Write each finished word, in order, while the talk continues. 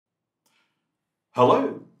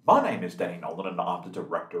Hello, my name is Danny Nolan and I'm the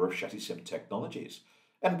Director of ChassisSim Technologies.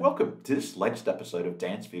 And welcome to this latest episode of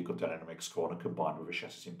Dan's Vehicle Dynamics Corner combined with a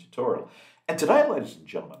ChassisSim tutorial. And today, ladies and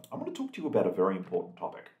gentlemen, I want to talk to you about a very important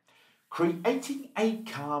topic. Creating a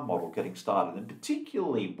car model getting started, and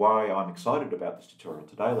particularly why I'm excited about this tutorial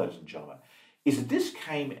today, ladies and gentlemen, is that this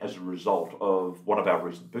came as a result of one of our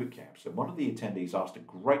recent boot camps. And one of the attendees asked a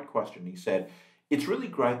great question. He said, "It's really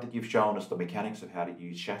great that you've shown us the mechanics of how to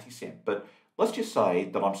use ChassisSim, but let's just say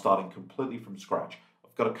that I'm starting completely from scratch.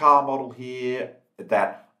 I've got a car model here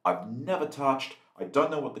that I've never touched. I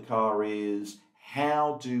don't know what the car is.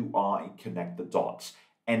 How do I connect the dots?"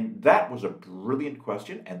 And that was a brilliant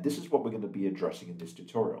question, and this is what we're going to be addressing in this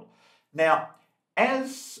tutorial. Now,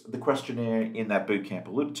 as the questionnaire in that bootcamp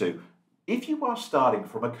alluded to, if you are starting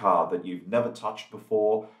from a car that you've never touched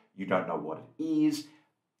before, you don't know what it is,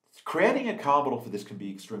 creating a car model for this can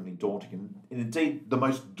be extremely daunting. And indeed, the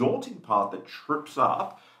most daunting part that trips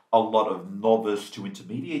up a lot of novice to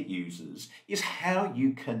intermediate users is how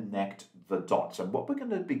you connect the dots. And what we're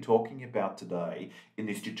going to be talking about today in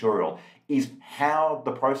this tutorial is how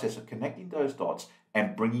the process of connecting those dots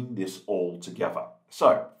and bringing this all together.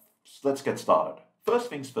 So let's get started. First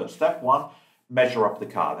things first, step one, measure up the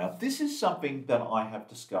car. Now, this is something that I have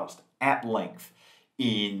discussed at length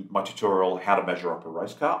in my tutorial, How to Measure Up a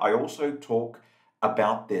Race Car. I also talk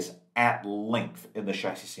about this at length in the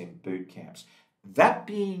ChassisSim boot camps. That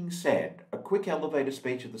being said, a quick elevator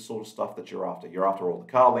speech of the sort of stuff that you're after. You're after all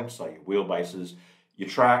the car lengths, so your wheelbases, your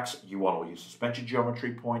tracks, you want all your suspension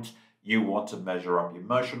geometry points, you want to measure up your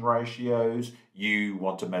motion ratios, you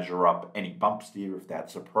want to measure up any bump steer if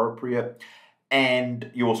that's appropriate, and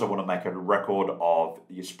you also want to make a record of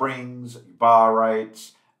your springs, your bar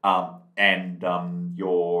rates, and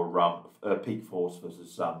your peak force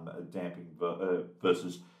versus damping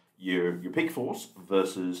versus your peak force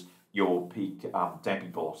versus your peak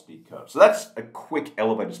damping velocity curve. So that's a quick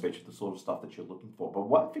elevator speech of the sort of stuff that you're looking for. But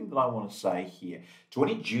one thing that I want to say here to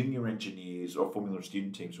any junior engineers or Formula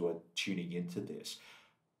student teams who are tuning into this,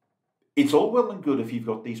 it's all well and good if you've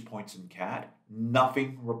got these points in CAD.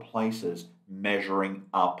 Nothing replaces measuring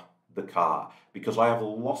up the car, because I have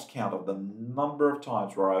lost count of the number of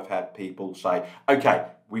times where I've had people say, okay,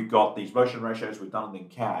 we've got these motion ratios, we've done it in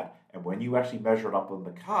CAD, and when you actually measure it up on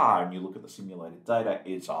the car and you look at the simulated data,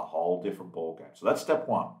 it's a whole different ballgame. So that's step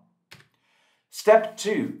one. Step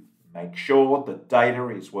two, make sure the data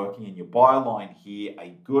is working in your byline here.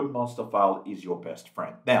 A good monster file is your best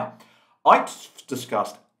friend. Now, I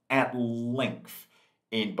discussed at length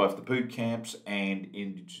in both the boot camps and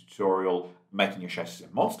in the tutorial making a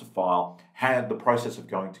ChassisSim monster file, had the process of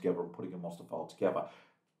going together and putting a monster file together.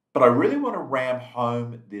 But I really want to ram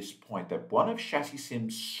home this point that one of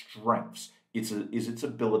ChassisSim's strengths is its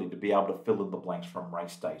ability to be able to fill in the blanks from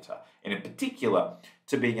race data, and in particular,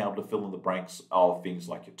 to being able to fill in the blanks of things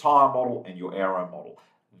like your Tyre model and your aero model.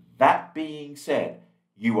 That being said,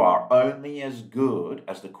 you are only as good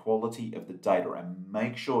as the quality of the data, and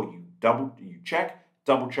make sure you double check,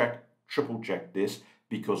 triple check this,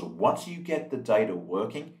 because once you get the data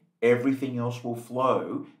working, everything else will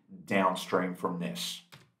flow downstream from this.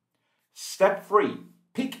 Step three,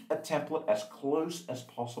 pick a template as close as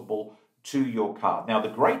possible to your car. Now, the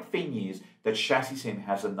great thing is that ChassisSim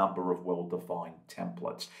has a number of well-defined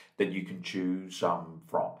templates that you can choose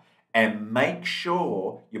from. And make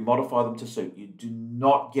sure you modify them to suit. You do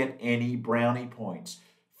not get any brownie points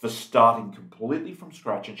for starting completely from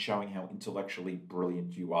scratch and showing how intellectually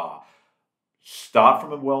brilliant you are. Start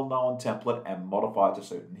from a well-known template and modify it to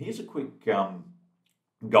suit. And here's a quick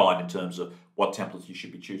guide in terms of what templates you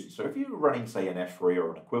should be choosing. So if you're running, say, an F3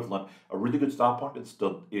 or an equivalent, a really good start point is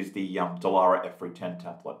the Dallara F310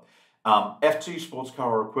 template. F2 sports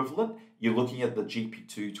car or equivalent, you're looking at the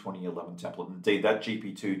GP2 2011 template. Indeed, that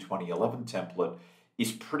GP2 2011 template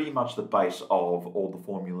is pretty much the base of all the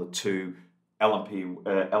Formula 2 LMP1,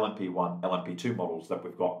 LMP2 models that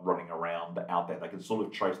we've got running around out there. They can sort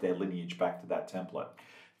of trace their lineage back to that template.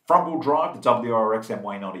 Front-wheel drive, the WRX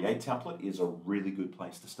MY98 template is a really good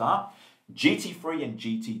place to start. GT3 and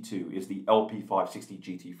GT2 is the LP560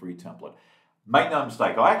 GT3 template. Make no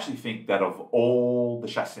mistake, I actually think that of all the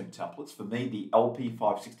ChassisSim templates, for me, the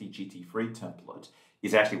LP560 GT3 template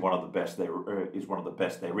is actually one of the best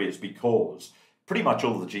there is, because pretty much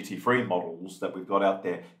all of the GT3 models that we've got out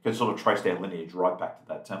there can sort of trace their lineage right back to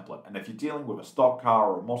that template. And if you're dealing with a stock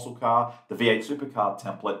car or a muscle car, the V8 supercar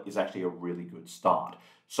template is actually a really good start.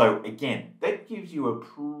 So again, that gives you a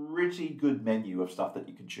pretty good menu of stuff that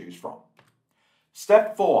you can choose from.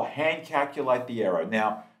 Step four, hand calculate the aero.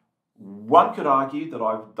 Now, one could argue that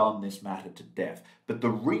I've done this matter to death, but the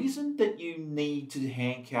reason that you need to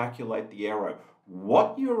hand calculate the aero,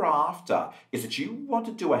 what you're after is that you want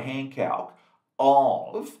to do a hand calc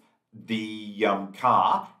of the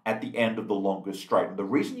car at the end of the longest straight. And the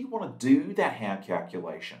reason you want to do that hand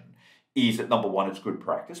calculation is that, number one, it's good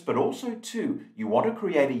practice, but also, two, you want to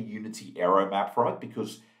create a unity aero map from it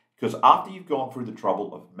because after you've gone through the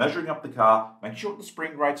trouble of measuring up the car, making sure the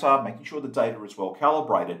spring rates are, making sure the data is well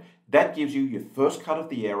calibrated, that gives you your first cut of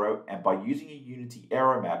the aero, and by using a unity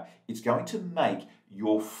aero map, it's going to make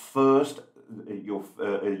your first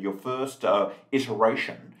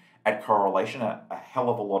iteration at correlation a hell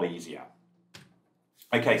of a lot easier.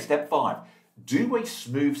 Okay, step 5, do a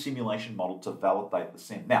smooth simulation model to validate the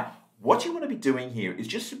sim. Now, what you want to be doing here is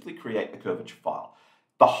just simply create a curvature file.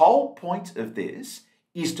 The whole point of this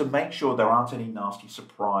is to make sure there aren't any nasty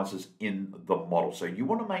surprises in the model. So you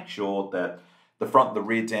want to make sure that the front and the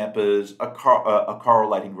rear dampers are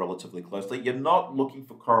correlating relatively closely. You're not looking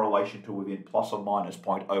for correlation to within plus or minus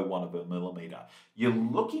 0.01 of a millimeter. You're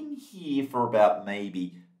looking here for about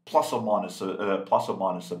maybe plus or minus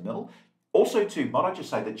a mil. Also, too, might I just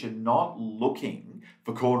say that you're not looking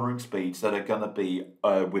for cornering speeds that are going to be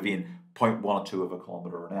within 0.1 or 2 of a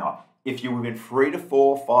kilometre an hour. If you're within 3 to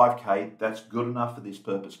 4, 5k, that's good enough for this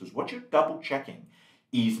purpose, because what you're double checking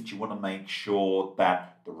is that you want to make sure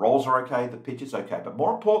that the rolls are okay, the pitch is okay, but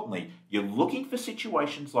more importantly, you're looking for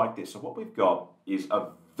situations like this. So what we've got is a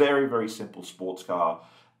very, very simple sports car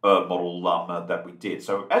model that we did.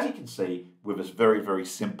 So as you can see, with this very, very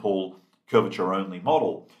simple curvature-only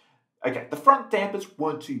model, okay, the front dampers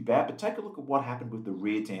weren't too bad, but take a look at what happened with the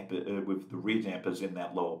rear dampers in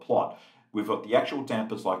that lower plot. We've got the actual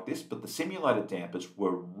dampers like this, but the simulated dampers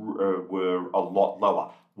were a lot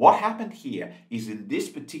lower. What happened here is in this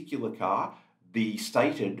particular car, the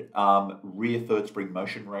stated rear third spring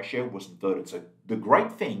motion ratio was inverted. So the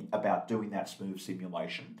great thing about doing that smooth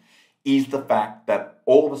simulation is the fact that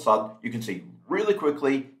all of a sudden you can see really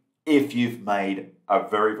quickly if you've made a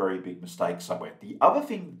very, very big mistake somewhere. The other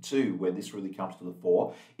thing too, where this really comes to the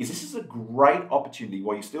fore, is this is a great opportunity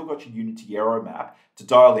while you still got your Unity Aero map to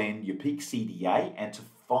dial in your peak CDA and to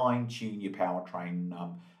fine tune your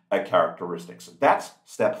powertrain characteristics. So that's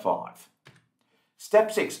step 5.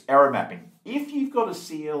 Step 6, Aeromapping. If you've got a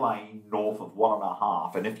CLA north of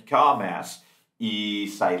 1.5, and if your car mass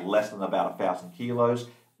is, say, less than about 1,000 kilos,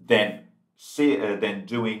 then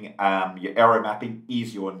doing your Aeromapping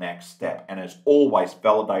is your next step. And as always,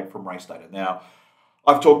 validate from race data. Now,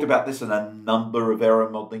 I've talked about this in a number of aero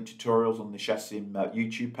modeling tutorials on the ChassisSim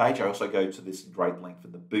YouTube page. I also go to this in great length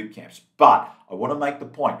in the boot camps. But I want to make the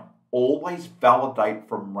point, always validate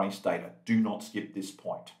from race data. Do not skip this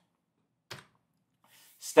point.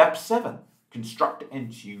 Step 7, construct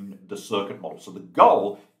and tune the circuit model. So the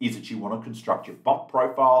goal is that you want to construct your bump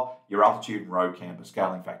profile, your altitude and road camber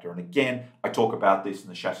scaling factor. And again, I talk about this in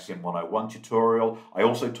the ChassisSim 101 tutorial. I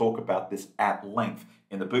also talk about this at length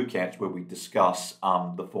in the boot camps where we discuss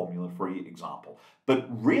the Formula 3 example. But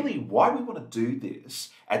really, why we want to do this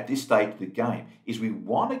at this stage of the game is we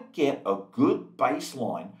want to get a good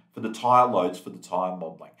baseline for the tyre loads for the tyre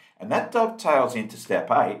modelling. And that dovetails into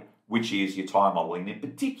step 8, which is your tyre modelling. In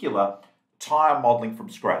particular, tyre modelling from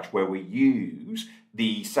scratch, where we use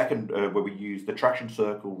the traction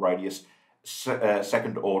circle radius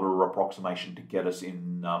second order approximation to get us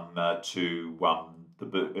in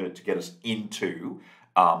to get us into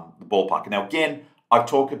the ballpark. Now again, I've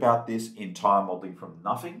talked about this in tyre modelling from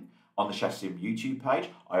nothing on the ChassisSim YouTube page.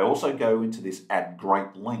 I also go into this at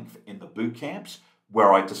great length in the boot camps,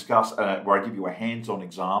 where I discuss, where I give you a hands-on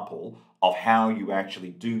example of how you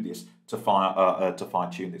actually do this to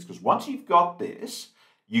fine-tune this. Because once you've got this,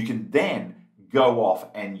 you can then go off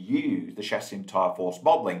and use the ChassisSim tyre force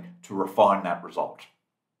modelling to refine that result.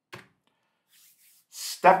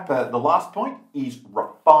 The last point is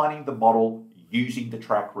refining the model using the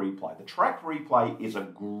track replay. The track replay is a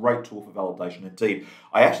great tool for validation indeed.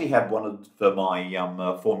 I actually had one for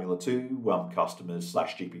my Formula 2 customers /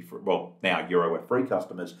 GP3, well, now Euro F3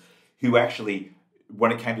 customers, who actually,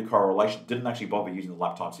 when it came to correlation, didn't actually bother using the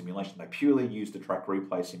lap time simulation. They purely used the track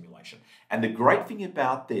replay simulation. And the great thing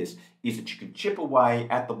about this is that you can chip away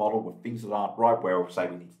at the model with things that aren't right, where say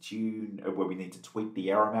we need to tune, where we need to tweak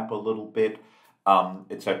the aero map a little bit,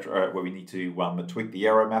 etc., where we need to tweak the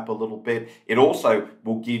aero map a little bit. It also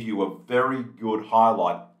will give you a very good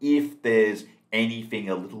highlight if there's anything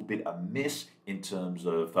a little bit amiss in terms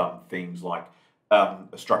of things like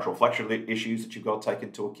structural flexion issues that you've got to take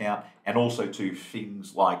into account, and also to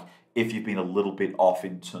things like if you've been a little bit off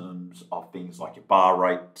in terms of things like your bar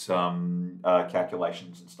rate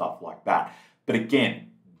calculations and stuff like that. But again,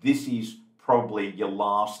 this is probably your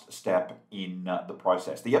last step in the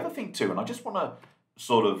process. The other thing too, and I just want to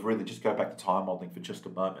sort of really just go back to tire modeling for just a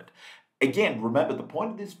moment. Again, remember the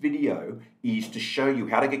point of this video is to show you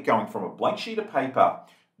how to get going from a blank sheet of paper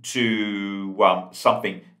to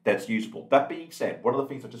something that's usable. That being said, one of the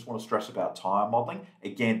things I just want to stress about tire modeling,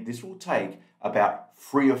 again, this will take about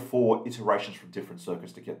 3 or 4 iterations from different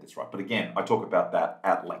circuits to get this right. But again, I talk about that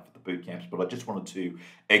at length at the boot camps, but I just wanted to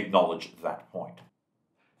acknowledge that point.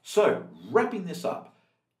 So, wrapping this up,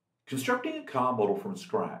 constructing a car model from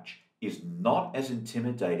scratch is not as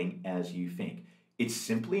intimidating as you think. It's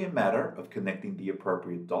simply a matter of connecting the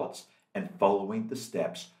appropriate dots and following the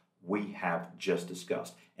steps we have just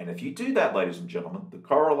discussed. And if you do that, ladies and gentlemen, the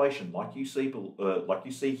correlation like you see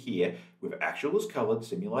here with actual as colored,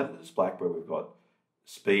 simulated as black, where we've got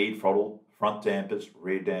speed, throttle, front dampers,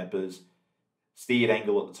 rear dampers, steered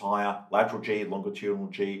angle at the tire, lateral G, longitudinal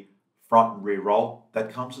G, front and rear roll,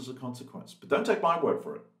 that comes as a consequence. But don't take my word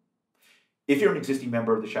for it. If you're an existing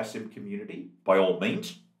member of the ChassisSim community, by all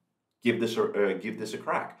means, give this a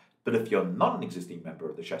crack. But if you're not an existing member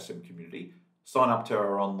of the ChassisSim community, sign up to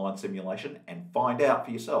our online simulation and find out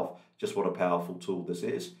for yourself just what a powerful tool this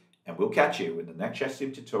is. And we'll catch you in the next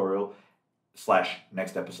ChassisSim tutorial /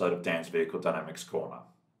 next episode of Dan's Vehicle Dynamics Corner.